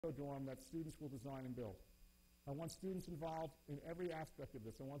dorm that students will design and build. I want students involved in every aspect of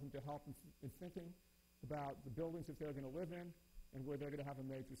this. I want them to help in thinking about the buildings that they're going to live in and where they're going to have a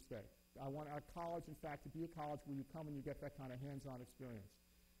major stay. I want our college, in fact, to be a college where you come and you get that kind of hands-on experience.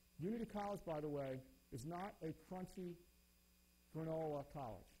 Unity College, by the way, is not a crunchy granola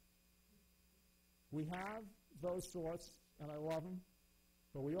college. We have those sorts, and I love them,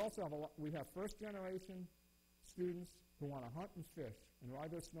 but we also have first-generation students who want to hunt and fish and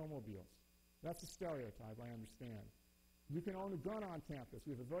ride their snowmobiles. That's a stereotype, I understand. You can own a gun on campus.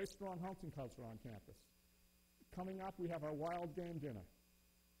 We have a very strong hunting culture on campus. Coming up, we have our wild game dinner,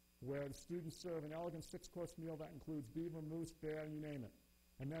 where the students serve an elegant 6-course meal that includes beaver, moose, bear, you name it.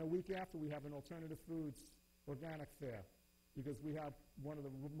 And then a week after, we have an alternative foods organic fair, because we have one of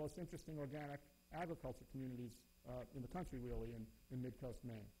the most interesting organic agriculture communities in the country, really, in mid-coast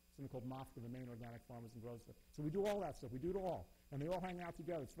Maine. Something called MOFGA, the Maine Organic Farmers and Growers. So we do all that stuff. We do it all. And they all hang out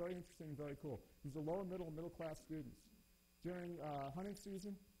together. It's very interesting and very cool. These are lower middle-class students. During hunting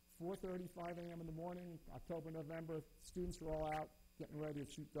season, 4:30, 5 a.m. in the morning, October, November, students are all out getting ready to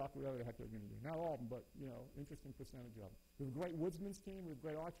shoot duck, whatever the heck they're going to do. Not all of them, but, interesting percentage of them. We have a great woodsman's team. We have a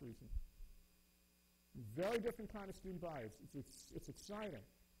great archery team. Very different kind of student body. It's exciting,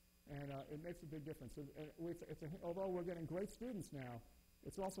 and it makes a big difference. Although we're getting great students now,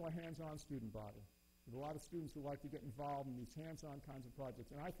 it's also a hands-on student body. There's a lot of students who like to get involved in these hands-on kinds of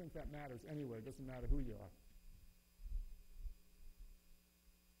projects, and I think that matters anywhere. It doesn't matter who you are.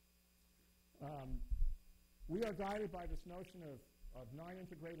 We are guided by this notion of 9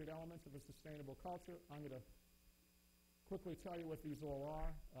 integrated elements of a sustainable culture. I'm going to quickly tell you what these all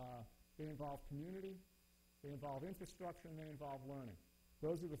are. They involve community, they involve infrastructure, and they involve learning.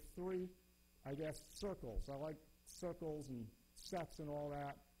 Those are the 3, circles. I like circles and sets and all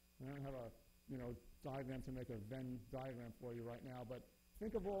that. I don't have a diagram to make a Venn diagram for you right now, but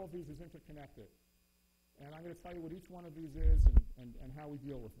think of all of these as interconnected. And I'm going to tell you what each one of these is and how we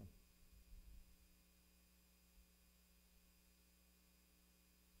deal with them.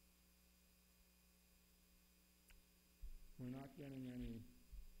 We're not getting any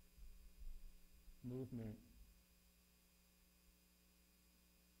movement.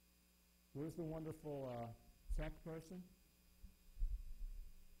 Where's the wonderful tech person?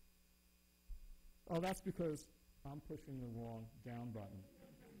 Oh, that's because I'm pushing the wrong down button.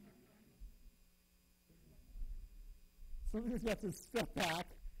 Sometimes you have to step back,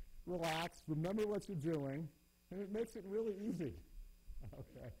 relax, remember what you're doing, and it makes it really easy.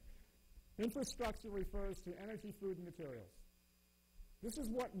 Okay. Infrastructure refers to energy, food, and materials. This is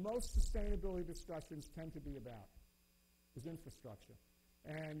what most sustainability discussions tend to be about, is infrastructure.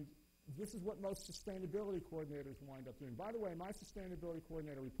 And this is what most sustainability coordinators wind up doing. By the way, my sustainability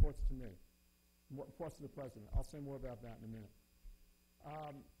coordinator reports to me, reports to the president. I'll say more about that in a minute.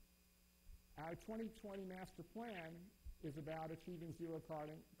 Our 2020 master plan is about achieving zero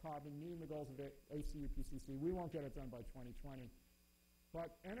carbon, meeting the goals of the ACUPCC. We won't get it done by 2020.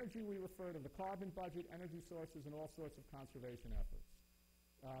 But energy, we refer to the carbon budget, energy sources, and all sorts of conservation efforts.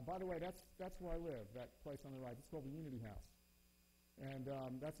 By the way, that's where I live, that place on the right. It's called the Unity House. And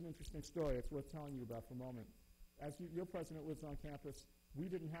that's an interesting story. It's worth telling you about for a moment. As your president lives on campus,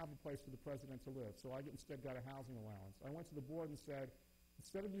 we didn't have a place for the president to live, so I instead got a housing allowance. I went to the board and said,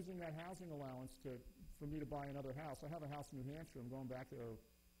 instead of using that housing allowance for me to buy another house, I have a house in New Hampshire. I'm going back there,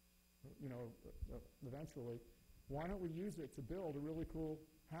 eventually. Why don't we use it to build a really cool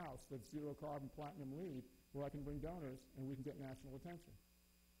house that's zero carbon, platinum LEED, where I can bring donors and we can get national attention?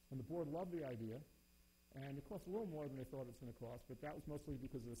 And the board loved the idea, and it cost a little more than they thought it was going to cost, but that was mostly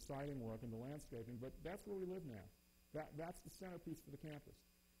because of the siding work and the landscaping. But that's where we live now. That's the centerpiece for the campus.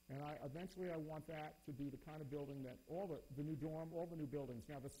 And eventually I want that to be the kind of building that all the new dorm, all the new buildings.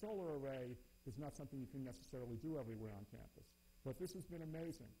 Now, the solar array is not something you can necessarily do everywhere on campus, but this has been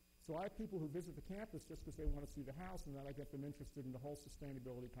amazing. So I have people who visit the campus just because they want to see the house, and then I get them interested in the whole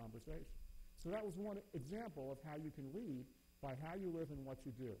sustainability conversation. So that was one example of how you can lead by how you live and what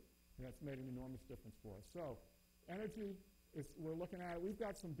you do, and that's made an enormous difference for us. So energy, we're looking at it. We've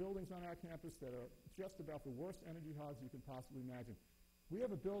got some buildings on our campus that are just about the worst energy hogs you can possibly imagine. We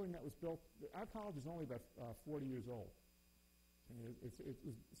have a building that was built, our college is only about 40 years old. And it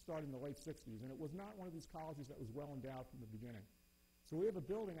was started in the late 60s, and it was not one of these colleges that was well endowed from the beginning. So we have a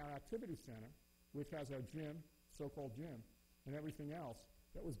building, our activity center, which has our gym, so-called gym, and everything else,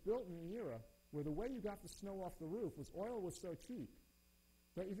 that was built in an era where the way you got the snow off the roof was oil was so cheap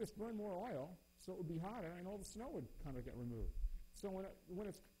that you just burn more oil so it would be hotter and all the snow would kind of get removed. So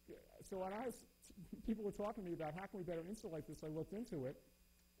people were talking to me about how can we better insulate this, I looked into it,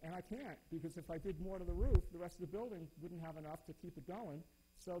 and I can't, because if I did more to the roof, the rest of the building wouldn't have enough to keep it going.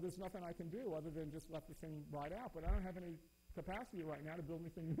 So there's nothing I can do other than just let the thing ride out. But I don't have any capacity right now to build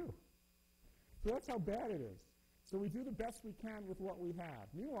anything new. So that's how bad it is. So we do the best we can with what we have.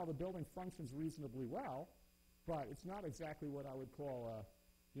 Meanwhile, the building functions reasonably well, but it's not exactly what I would call a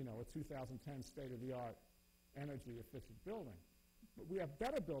 2010 state-of-the-art energy-efficient building. But we have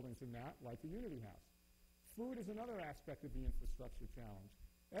better buildings than that, like the Unity House. Food is another aspect of the infrastructure challenge.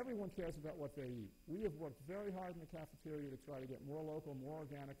 Everyone cares about what they eat. We have worked very hard in the cafeteria to try to get more local, more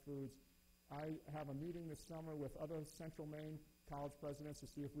organic foods. I have a meeting this summer with other Central Maine college presidents to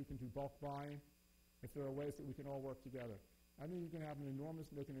see if we can do bulk buying, if there are ways that we can all work together. I think you can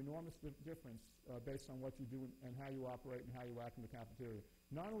make an enormous difference based on what you do and how you operate and how you act in the cafeteria.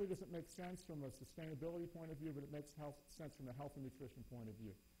 Not only does it make sense from a sustainability point of view, but it makes sense from a health and nutrition point of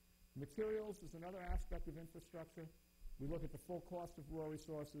view. Materials is another aspect of infrastructure. We look at the full cost of raw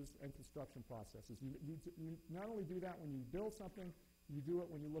resources and construction processes. You not only do that when you build something, you do it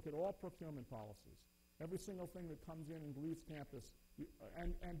when you look at all procurement policies. Every single thing that comes in and leaves campus.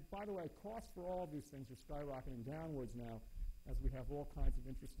 And by the way, costs for all of these things are skyrocketing downwards now as we have all kinds of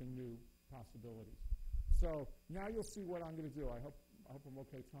interesting new possibilities. So now you'll see what I'm going to do. I hope I'm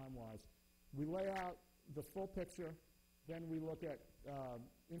okay time-wise. We lay out the full picture. Then we look at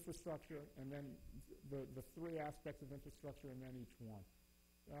infrastructure, and then the three aspects of infrastructure, and then each one.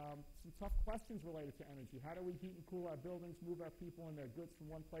 Some tough questions related to energy. How do we heat and cool our buildings, move our people and their goods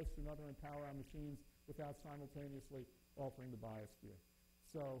from one place to another, and power our machines without simultaneously altering the biosphere?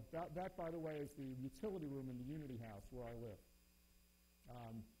 So that, by the way, is the utility room in the Unity House where I live.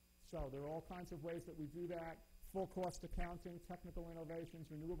 So there are all kinds of ways that we do that. Full cost accounting, technical innovations,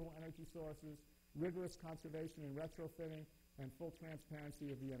 renewable energy sources, rigorous conservation and retrofitting, and full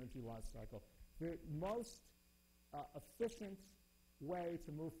transparency of the energy life cycle. The most efficient way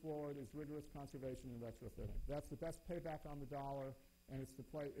to move forward is rigorous conservation and retrofitting. That's the best payback on the dollar, and it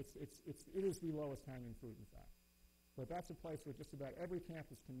is the lowest hanging fruit, in fact. But that's a place where just about every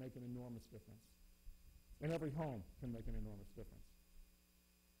campus can make an enormous difference, and every home can make an enormous difference.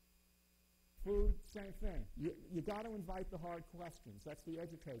 Food, same thing. You got to invite the hard questions. That's the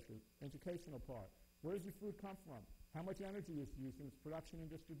educational part. Where does your food come from? How much energy is used in its production and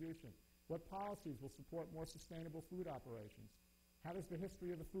distribution? What policies will support more sustainable food operations? How does the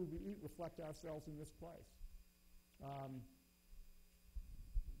history of the food we eat reflect ourselves in this place?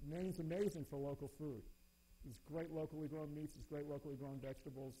 Maine's amazing for local food. There's great locally grown meats. There's great locally grown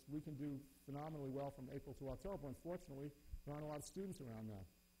vegetables. We can do phenomenally well from April to October. Unfortunately, there aren't a lot of students around now.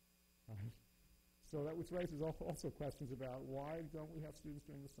 Right? So that which raises also questions about why don't we have students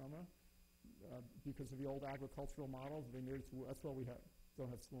during the summer? Because of the old agricultural models, that's why we don't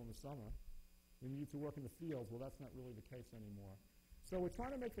have school in the summer. We need to work in the fields. Well, that's not really the case anymore. So we're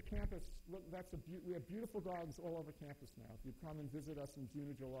trying to make the campus look. We have beautiful gardens all over campus now. If you come and visit us in June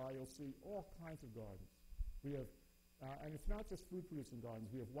or July, you'll see all kinds of gardens. We have, and it's not just food-producing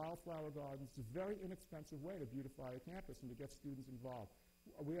gardens. We have wildflower gardens. It's a very inexpensive way to beautify a campus and to get students involved.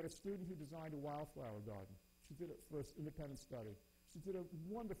 We had a student who designed a wildflower garden. She did it for an independent study. She did a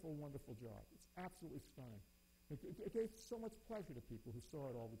wonderful, wonderful job. It's absolutely stunning. It gave so much pleasure to people who saw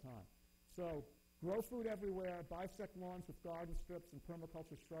it all the time. So grow food everywhere, bisect lawns with garden strips and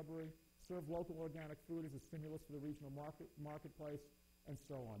permaculture shrubbery, serve local organic food as a stimulus for the regional marketplace, and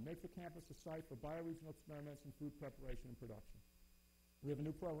so on. Make the campus a site for bioregional experiments in food preparation and production. We have a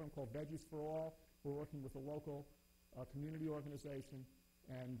new program called Veggies for All. We're working with a local community organization,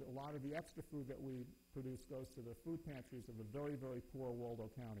 and a lot of the extra food that we produce goes to the food pantries of the very, very poor Waldo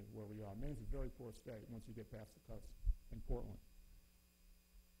County where we are. Maine's a very poor state once you get past the coast in Portland.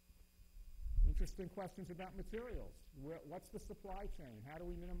 Interesting questions about materials. What's the supply chain? How do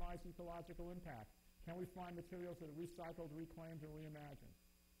we minimize ecological impact? Can we find materials that are recycled, reclaimed, and reimagined?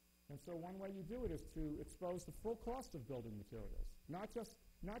 And so one way you do it is to expose the full cost of building materials, not just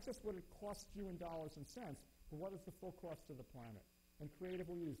what it costs you in dollars and cents, but what is the full cost to the planet, and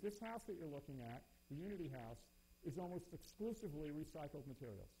creatively use. This house that you're looking at, the Unity House, is almost exclusively recycled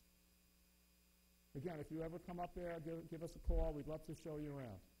materials. Again, if you ever come up there, give us a call. We'd love to show you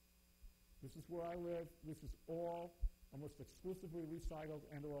around. This is where I live. This is all almost exclusively recycled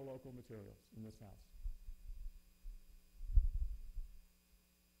and or local materials in this house.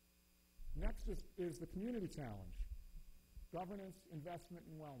 Next is the community challenge. Governance, investment,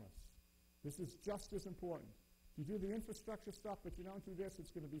 and wellness. This is just as important. If you do the infrastructure stuff but you don't do this, it's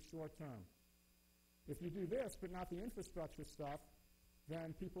going to be short-term. If you do this but not the infrastructure stuff,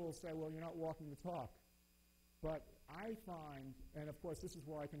 then people will say, well, you're not walking the talk. But I find, and of course this is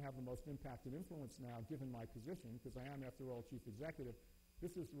where I can have the most impact and influence now given my position, because I am, after all, chief executive,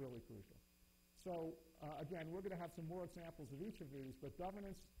 this is really crucial. So, again, we're going to have some more examples of each of these, but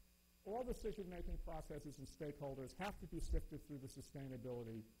governance, all decision-making processes and stakeholders have to be sifted through the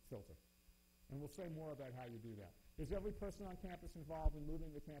sustainability filter. And we'll say more about how you do that. Is every person on campus involved in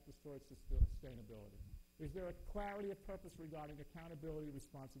moving the campus towards sustainability? Is there a clarity of purpose regarding accountability,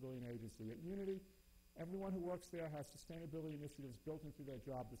 responsibility, and agency? At Unity, everyone who works there has sustainability initiatives built into their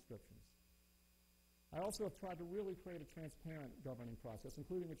job descriptions. I also have tried to really create a transparent governing process,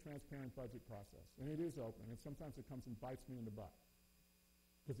 including a transparent budget process. And it is open, and sometimes it comes and bites me in the butt,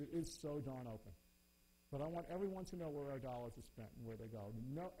 because it is so darn open. But I want everyone to know where our dollars are spent and where they go.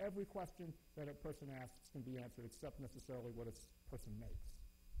 Every question that a person asks can be answered, except necessarily what a person makes.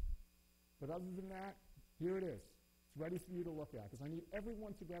 But other than that, here it is. It's ready for you to look at, because I need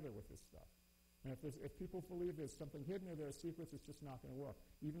everyone together with this stuff. And if people believe there's something hidden or there are secrets, it's just not going to work.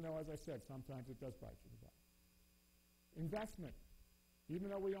 Even though, as I said, sometimes it does bite you in the butt. Investment. Even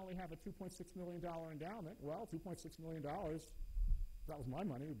though we only have a $2.6 million endowment, well, $2.6 million, if that was my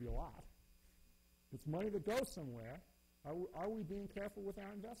money, it would be a lot. It's money that goes somewhere. Are we being careful with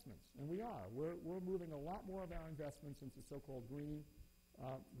our investments? And we are. We're moving a lot more of our investments into so-called green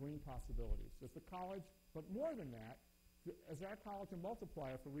possibilities. As the college, but more than that, as our college a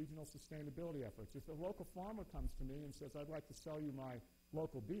multiplier for regional sustainability efforts. If a local farmer comes to me and says, I'd like to sell you my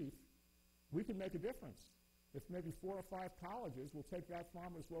local beef, we can make a difference. If maybe 4 or 5 colleges will take that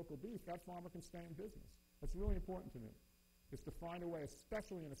farmer's local beef, that farmer can stay in business. That's really important to me, is to find a way,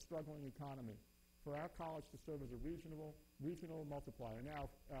 especially in a struggling economy, for our college to serve as a regional multiplier. Now,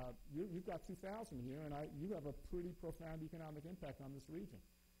 you've got 2,000 here, and you have a pretty profound economic impact on this region.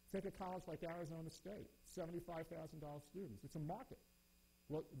 Take a college like Arizona State, $75,000 students. It's a market.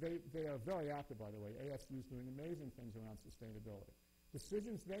 Well, they are very active, by the way. ASU is doing amazing things around sustainability.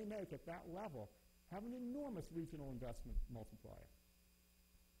 Decisions they make at that level have an enormous regional investment multiplier.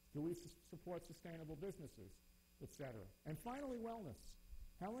 Do we support sustainable businesses, et cetera? And finally, wellness.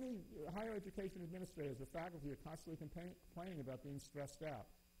 How many higher education administrators or faculty are constantly complaining about being stressed out?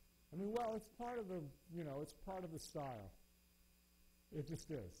 I mean, well, it's part of the, it's part of the style. It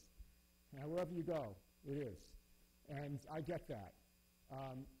just is. Now, wherever you go, it is. And I get that.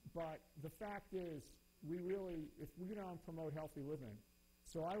 But the fact is, if we don't promote healthy living,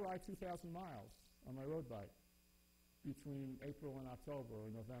 so I ride 2,000 miles on my road bike between April and October or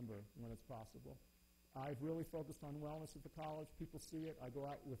November when it's possible. I've really focused on wellness at the college. People see it. I go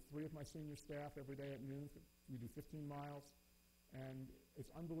out with 3 of my senior staff every day at noon. We do 15 miles. And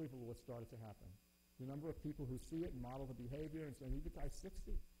it's unbelievable what started to happen. The number of people who see it and model the behavior and say, the guy's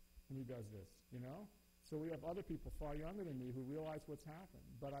 60 and he does this, So we have other people far younger than me who realize what's happened.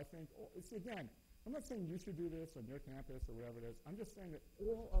 But I think, again, I'm not saying you should do this on your campus or wherever it is. I'm just saying that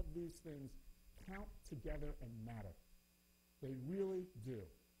all of these things count together and matter. They really do.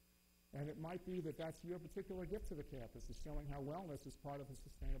 And it might be that that's your particular gift to the campus, is showing how wellness is part of a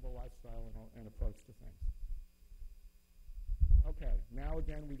sustainable lifestyle and approach to things. Okay, now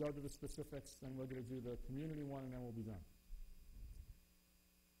again we go to the specifics, then we're going to do the community one, and then we'll be done.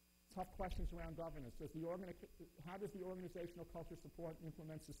 Tough questions around governance. How does the organizational culture support and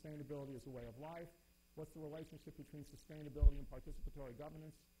implement sustainability as a way of life? What's the relationship between sustainability and participatory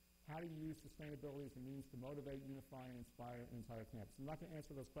governance? How do you use sustainability as a means to motivate, unify, and inspire an entire campus? I'm not going to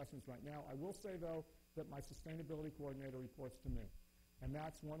answer those questions right now. I will say, though, that my sustainability coordinator reports to me, and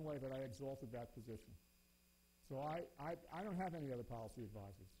that's one way that I exalted that position. So I don't have any other policy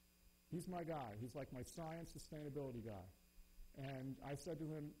advisors. He's my guy. He's like my science sustainability guy. And I said to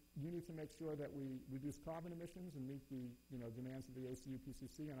him, you need to make sure that we reduce carbon emissions and meet the demands of the ACU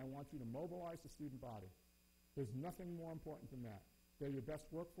PCC, and I want you to mobilize the student body. There's nothing more important than that. They're your best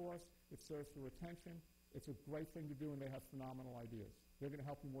workforce. It serves for retention. It's a great thing to do, and they have phenomenal ideas. They're going to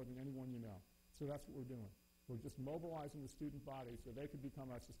help you more than anyone you know. So that's what we're doing. We're just mobilizing the student body so they can become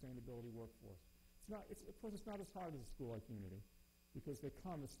our sustainability workforce. Of course, it's not as hard as a school like Unity, because they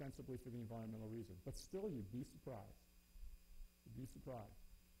come ostensibly for the environmental reason. But still, you'd be surprised. You'd be surprised.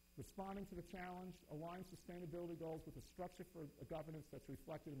 Responding to the challenge, align sustainability goals with a structure for a governance that's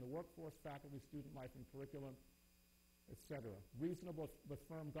reflected in the workforce, faculty, student life, and curriculum, etc. Reasonable but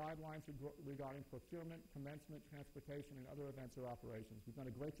firm guidelines regarding procurement, commencement, transportation, and other events or operations. We've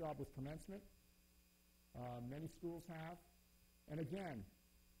done a great job with commencement. Many schools have. And again,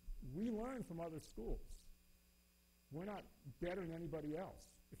 we learn from other schools. We're not better than anybody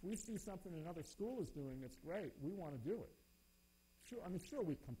else. If we see something another school is doing that's great, we want to do it. Sure,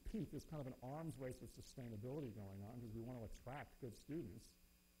 we compete. There's kind of an arms race with sustainability going on because we want to attract good students,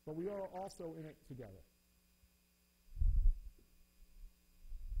 but we are also in it together.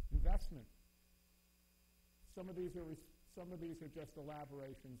 Investment. Some of these are just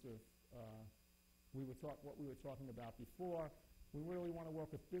elaborations of what we were talking about before. We really want to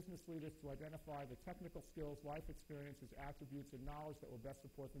work with business leaders to identify the technical skills, life experiences, attributes, and knowledge that will best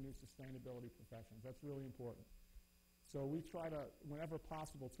support the new sustainability professions. That's really important. So we try to, whenever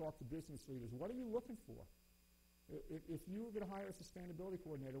possible, talk to business leaders. What are you looking for? If you were going to hire a sustainability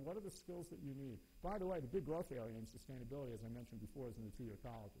coordinator, what are the skills that you need? By the way, the big growth area in sustainability, as I mentioned before, is in the two-year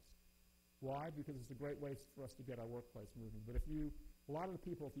colleges. Why? Because it's a great way for us to get our workplace moving. But a lot of the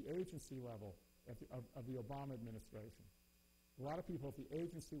people at the agency level of the Obama administration, a lot of people at the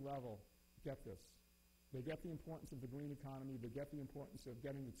agency level get this. They get the importance of the green economy. They get the importance of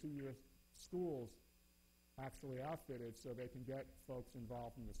getting the two-year schools actually outfitted so they can get folks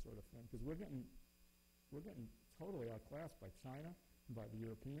involved in this sort of thing. Because we're getting totally outclassed by China and by the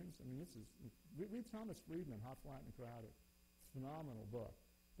Europeans. I mean, read Thomas Friedman, Hot, Flat, and Crowded. Phenomenal book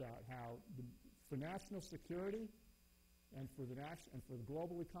about how for national security and for the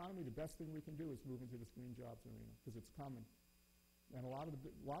global economy, the best thing we can do is move into this green jobs arena because it's coming. And a lot of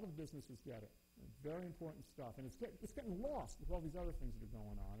the businesses get it. It's very important stuff. And it's getting lost with all these other things that are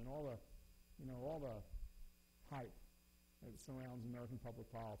going on and all the hype that surrounds American public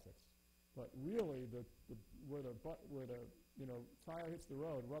politics. But really, where the tire hits the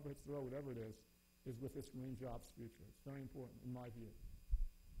road, rubber hits the road, whatever it is with this green jobs future. It's very important, in my view.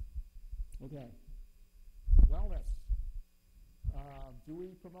 Okay. Wellness. Do we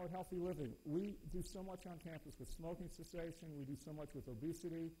promote healthy living? We do so much on campus with smoking cessation. We do so much with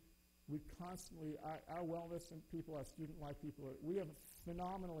obesity. We constantly, our wellness and people, our student life people, we have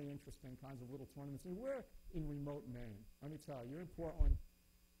phenomenally interesting kinds of little tournaments. And we're in remote Maine. Let me tell you, you're in Portland.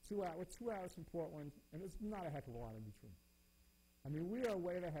 We're 2 hours from Portland, and there's not a heck of a lot in between. I mean, we are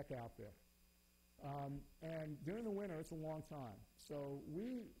way the heck out there. And during the winter, it's a long time. So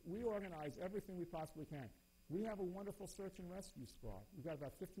we organize everything we possibly can. We have a wonderful search and rescue squad. We've got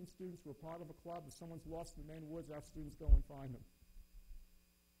about 15 students who are part of a club. If someone's lost in the Maine woods, our students go and find them.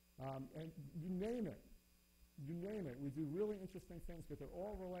 And you name it. We do really interesting things, but they're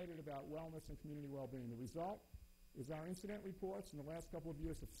all related about wellness and community well-being. The result is our incident reports in the last couple of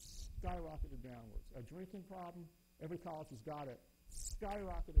years have skyrocketed downwards. Our drinking problem, every college has got it,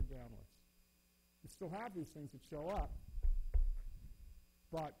 skyrocketed downwards. We still have these things that show up,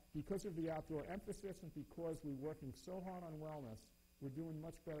 but because of the outdoor emphasis and because we're working so hard on wellness, we're doing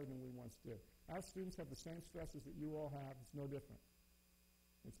much better than we once did. Our students have the same stresses that you all have. It's no different.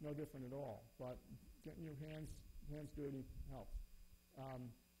 It's no different at all, but getting your hands dirty helps.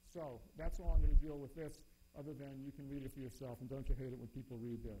 So that's all I'm going to deal with this. Other than you can read it for yourself, and don't you hate it when people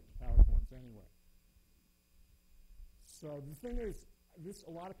read their PowerPoints anyway. So the thing is,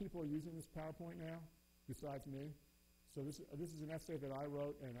 a lot of people are using this PowerPoint now, besides me. So this is an essay that I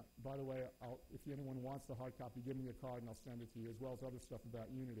wrote, and by the way, if anyone wants the hard copy, give me a card and I'll send it to you, as well as other stuff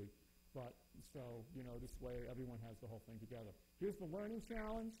about Unity. But so, this way everyone has the whole thing together. Here's the learning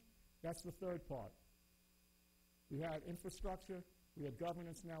challenge. That's the third part. We had infrastructure, we had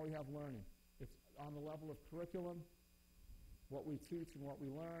governance, now we have learning. It's on the level of curriculum, what we teach and what we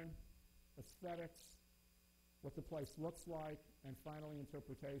learn, aesthetics, what the place looks like, and finally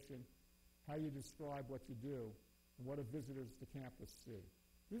interpretation, how you describe what you do, and what do visitors to campus see.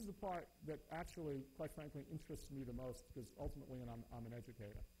 This is the part that actually, quite frankly, interests me the most because ultimately I'm an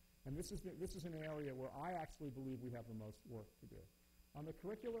educator. And this is an area where I actually believe we have the most work to do. On the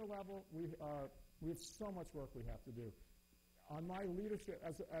curricular level, we have so much work we have to do. On my leadership,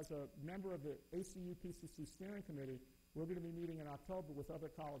 as a member of the ACU PCC Steering Committee, we're going to be meeting in October with other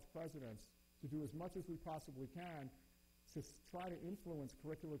college presidents to do as much as we possibly can to try to influence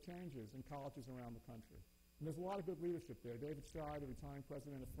curricular changes in colleges around the country. And there's a lot of good leadership there. David Shai, the retiring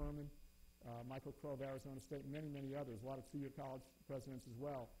president of Furman, Michael Crow of Arizona State, and many, many others, a lot of two-year college presidents as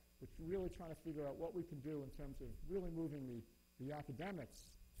well, which are really trying to figure out what we can do in terms of really moving the academics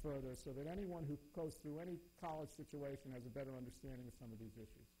further so that anyone who goes through any college situation has a better understanding of some of these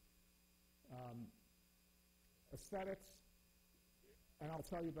issues. Aesthetics, and I'll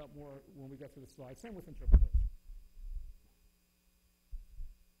tell you about more when we get to the slide. Same with interpretation.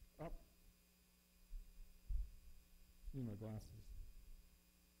 Up. Need my glasses.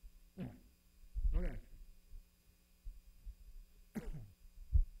 Yeah. Okay.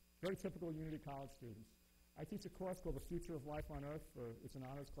 Very typical Unity College students. I teach a course called The Future of Life on Earth. It's an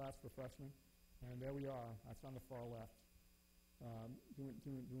honors class for freshmen. And there we are. That's on the far left,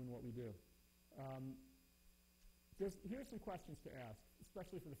 doing what we do. Here's some questions to ask,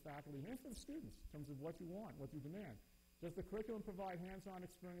 especially for the faculty and for the students, in terms of what you want, what you demand. Does the curriculum provide hands-on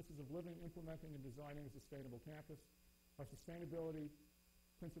experiences of living, implementing, and designing a sustainable campus? Are sustainability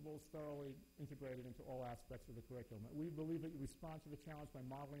principles thoroughly integrated into all aspects of the curriculum? We believe that you respond to the challenge by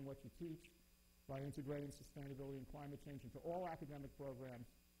modeling what you teach, by integrating sustainability and climate change into all academic programs,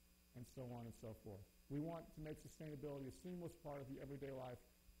 and so on and so forth. We want to make sustainability a seamless part of the everyday life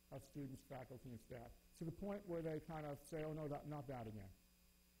of students, faculty, and staff, to the point where they kind of say, oh, no, not that again.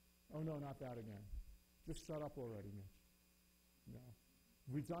 Oh, no, not that again. Just shut up already, Mitch. No.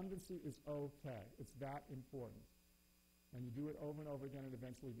 Redundancy is okay. It's that important. And you do it over and over again, and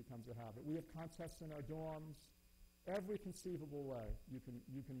eventually it becomes a habit. We have contests in our dorms, every conceivable way you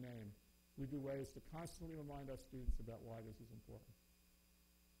can name. We do ways to constantly remind our students about why this is important.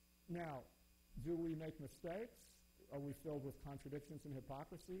 Now, do we make mistakes? Are we filled with contradictions and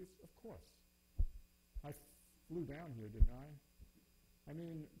hypocrisies? Of course. I flew down here, didn't I? I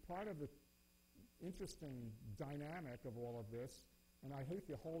mean, part of the interesting dynamic of all of this, and I hate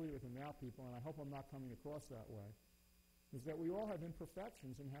the holier-than-thou people, and I hope I'm not coming across that way, is that we all have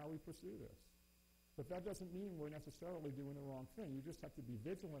imperfections in how we pursue this. But that doesn't mean we're necessarily doing the wrong thing. You just have to be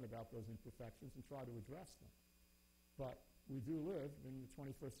vigilant about those imperfections and try to address them. But we do live in the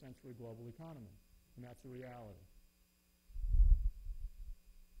 21st century global economy, and that's a reality.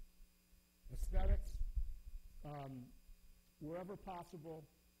 Aesthetics, wherever possible,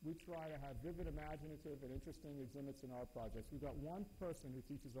 we try to have vivid, imaginative, and interesting exhibits in our projects. We've got one person who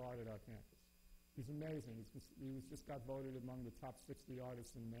teaches art at our campus. He's amazing. He just got voted among the top 60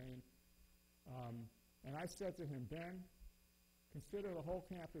 artists in Maine. And I said to him, Ben, consider the whole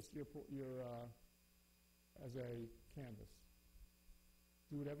campus as a canvas.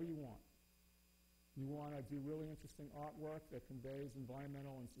 Do whatever you want. You want to do really interesting artwork that conveys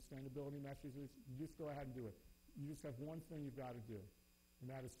environmental and sustainability messages, you just go ahead and do it. You just have one thing you've got to do, and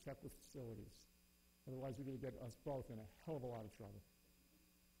that is check with facilities. Otherwise, you're going to get us both in a hell of a lot of trouble.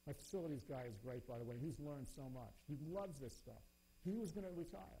 My facilities guy is great, by the way. He's learned so much. He loves this stuff. He was going to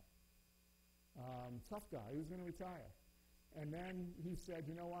retire. Tough guy. He was going to retire. And then he said,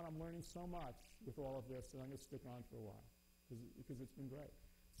 you know what, I'm learning so much with all of this that I'm going to stick on for a while because it's been great.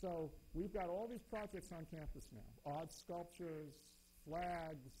 So we've got all these projects on campus now. Art sculptures,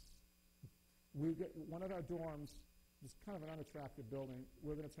 flags. We get one of our dorms, it's kind of an unattractive building.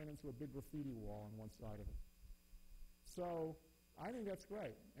 We're going to turn into a big graffiti wall on one side of it. So I think that's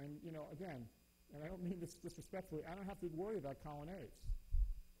great. And, you know, again, and I don't mean this disrespectfully, I don't have to worry about colonnades.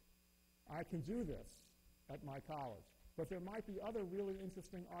 I can do this at my college. But there might be other really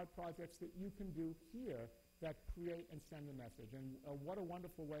interesting art projects that you can do here that create and send a message. And what a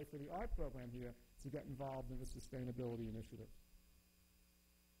wonderful way for the art program here to get involved in the sustainability initiative.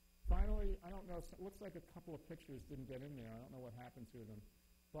 Finally, I don't know, it looks like a couple of pictures didn't get in there. I don't know what happened to them.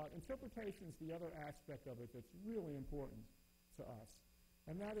 But interpretation is the other aspect of it that's really important to us.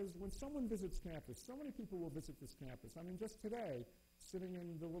 And that is when someone visits campus, so many people will visit this campus. I mean, just today, sitting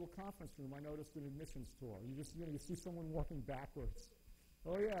in the little conference room, I noticed an admissions tour. You see someone walking backwards.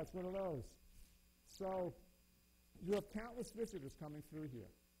 Oh yeah, it's one of those. So you have countless visitors coming through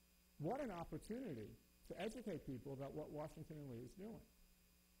here. What an opportunity to educate people about what Washington and Lee is doing.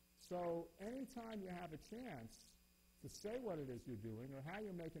 So anytime you have a chance to say what it is you're doing or how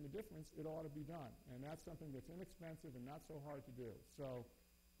you're making a difference, it ought to be done. And that's something that's inexpensive and not so hard to do. So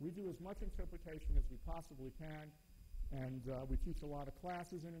we do as much interpretation as we possibly can, and we teach a lot of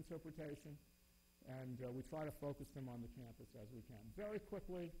classes in interpretation, and we try to focus them on the campus as we can. Very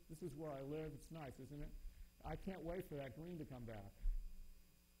quickly, this is where I live. It's nice, isn't it? I can't wait for that green to come back.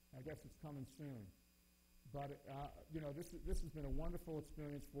 I guess it's coming soon. But, you know, this has been a wonderful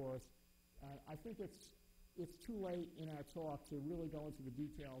experience for us. I think it's too late in our talk to really go into the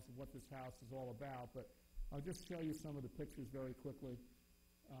details of what this house is all about, but I'll just show you some of the pictures very quickly.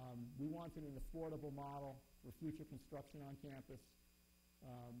 We wanted an affordable model for future construction on campus.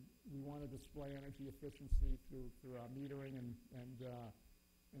 We want to display energy efficiency through our metering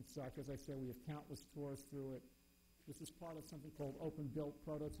and such. As I said, we have countless tours through it. This is part of something called Open Built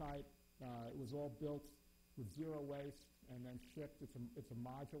Prototype. It was all built with zero waste and then shipped. It's a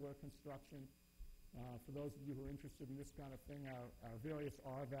modular construction. For those of you who are interested in this kind of thing, our various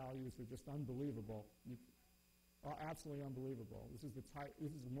R values are just unbelievable. Absolutely unbelievable. This is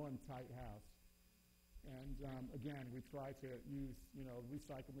one tight house. And again, we try to use,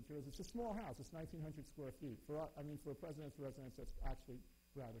 recycled materials. It's a small house. It's 1,900 square feet. For a president's residence, that's actually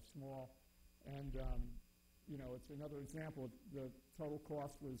rather small. And it's another example. The total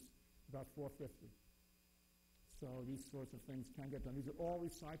cost was about $450. So these sorts of things can get done. These are all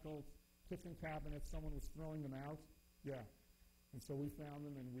recycled kitchen cabinets. Someone was throwing them out. Yeah. And so we found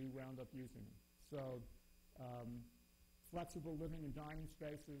them and we wound up using them. So flexible living and dining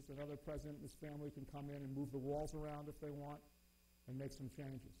spaces. Another president and his family can come in and move the walls around if they want and make some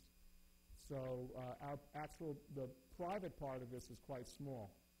changes. So the private part of this is quite small.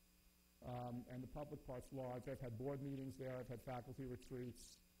 and the public part's large. I've had board meetings there. I've had faculty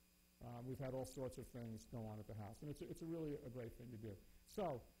retreats. We've had all sorts of things go on at the house, and it's really a great thing to do.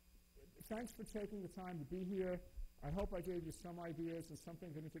 So, thanks for taking the time to be here. I hope I gave you some ideas and something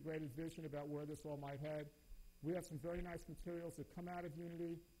of an integrated vision about where this all might head. We have some very nice materials that come out of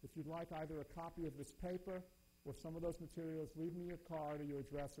Unity. If you'd like either a copy of this paper or some of those materials, leave me your card or your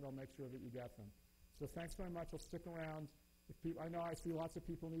address, and I'll make sure that you get them. So thanks very much. I'll stick around. I know I see lots of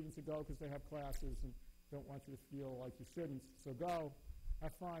people needing to go because they have classes and don't want you to feel like you shouldn't. So go,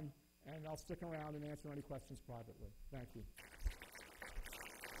 have fun, and I'll stick around and answer any questions privately. Thank you.